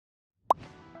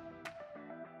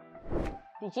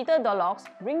Digital door locks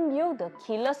bring you the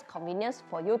keyless convenience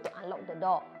for you to unlock the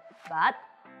door. But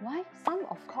why some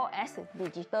of call as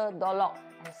digital door lock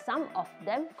and some of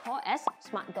them call as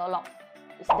smart door lock?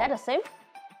 Is that the same?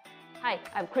 Hi,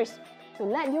 I'm Chris. To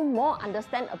let you more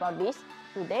understand about this,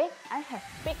 today I have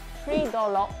picked 3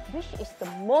 door lock which is the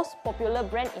most popular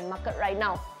brand in market right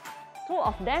now. 2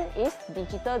 of them is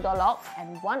digital door lock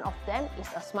and 1 of them is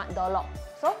a smart door lock.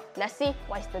 So let's see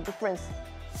what is the difference.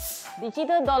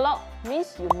 Digital door lock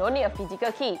means you no need a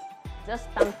physical key. Just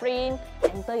thumbprint,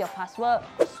 enter your password,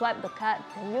 swipe the card,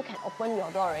 then you can open your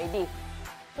door already.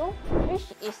 So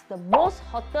which is the most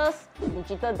hottest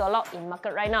digital door lock in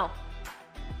market right now?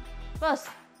 First,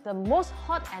 the most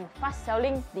hot and fast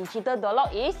selling digital door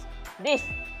lock is this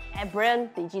Brand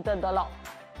digital door lock.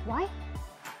 Why?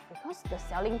 Because the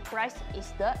selling price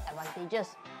is the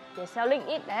advantageous. They're selling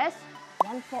it as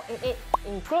 1488,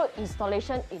 include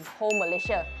installation in whole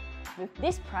Malaysia. With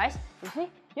this price, you see,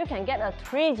 you can get a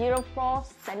 304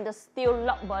 stainless steel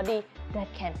lock body that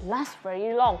can last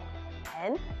very long.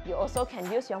 And you also can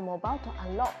use your mobile to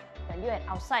unlock when you're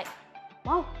outside.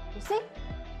 Wow, you see?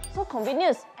 So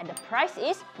convenient and the price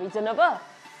is reasonable.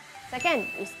 Second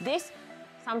is this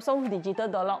Samsung digital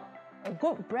door lock, a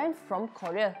good brand from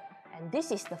Korea. And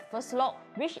this is the first lock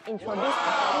which introduced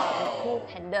a push and pull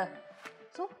handle.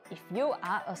 So if you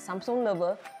are a Samsung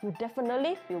lover, you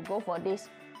definitely will go for this.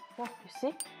 Oh, you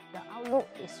see, the outlook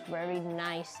is very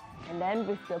nice. And then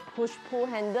with the push-pull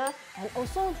handle and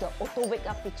also the auto wake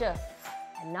up feature.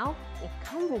 And now it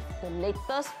comes with the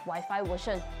latest Wi-Fi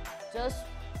version. Just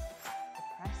the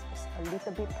price is a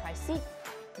little bit pricey.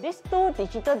 These 2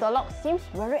 digital door locks seems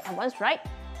very advanced, right?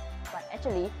 But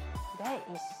actually, there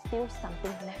is still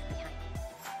something left behind.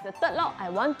 The third lock I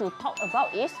want to talk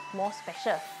about is more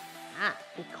special.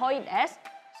 We call it as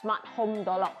Smart Home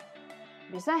Door Lock.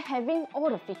 Besides having all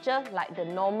the features like the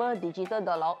normal digital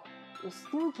door lock, it's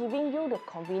still giving you the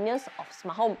convenience of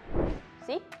smart home.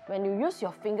 See, when you use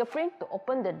your fingerprint to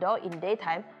open the door in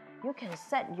daytime, you can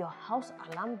set your house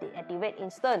alarm deactivate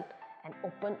instant and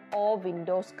open all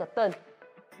windows curtain.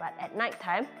 But at night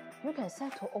time, you can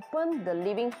set to open the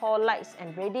living hall lights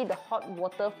and ready the hot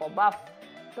water for bath.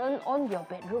 Turn on your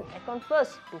bedroom aircon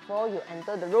first before you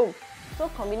enter the room. So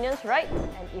convenient, right?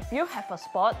 And if you have a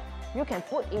spot, you can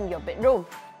put in your bedroom.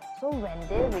 So when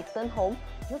they return home,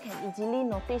 you can easily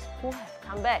notice who have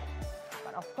come back.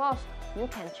 But of course, you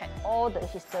can check all the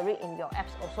history in your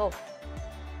apps also.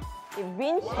 It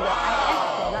wins the IF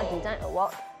Product Design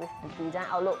Award with the Design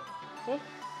Outlook. See,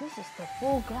 this is the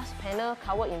full glass panel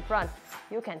covered in front.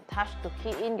 You can touch to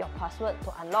key in your password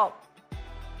to unlock.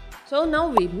 So now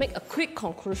we make a quick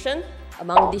conclusion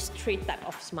among these 3 types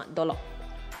of smart door lock.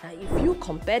 Now if you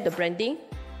compare the branding,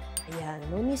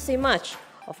 no need say much.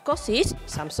 Of course it's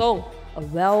Samsung, a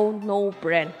well-known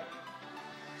brand.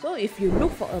 So if you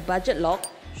look for a budget lock,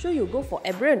 sure you go for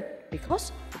Brand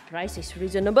because the price is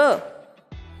reasonable.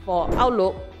 For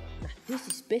Outlook, this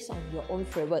is based on your own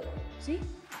favorite. See,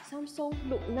 Samsung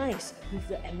look nice with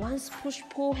the advanced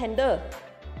push-pull handle.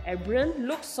 Brand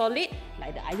looks solid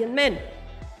like the Iron Man.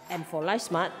 And for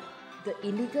LifeSmart, the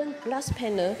elegant glass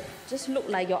panel just look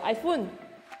like your iPhone.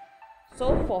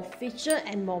 So for feature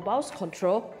and mobile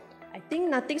control, I think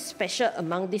nothing special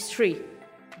among these 3.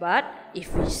 But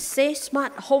if we say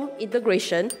smart home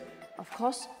integration, of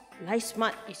course,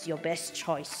 LifeSmart is your best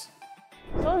choice.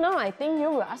 So now I think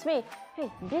you will ask me,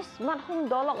 hey, this smart home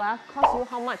door lock cost you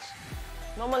how much?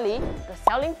 Normally, the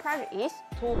selling price is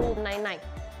 2299.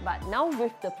 But now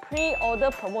with the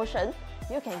pre-order promotion,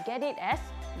 you can get it as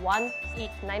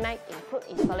 1899 include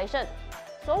installation.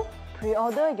 So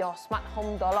pre-order your smart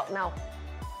home door lock now.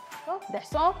 So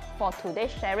that's all for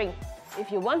today's sharing.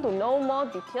 If you want to know more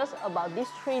details about these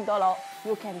 3 door lock,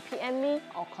 you can PM me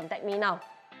or contact me now.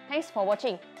 Thanks for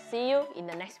watching. See you in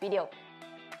the next video.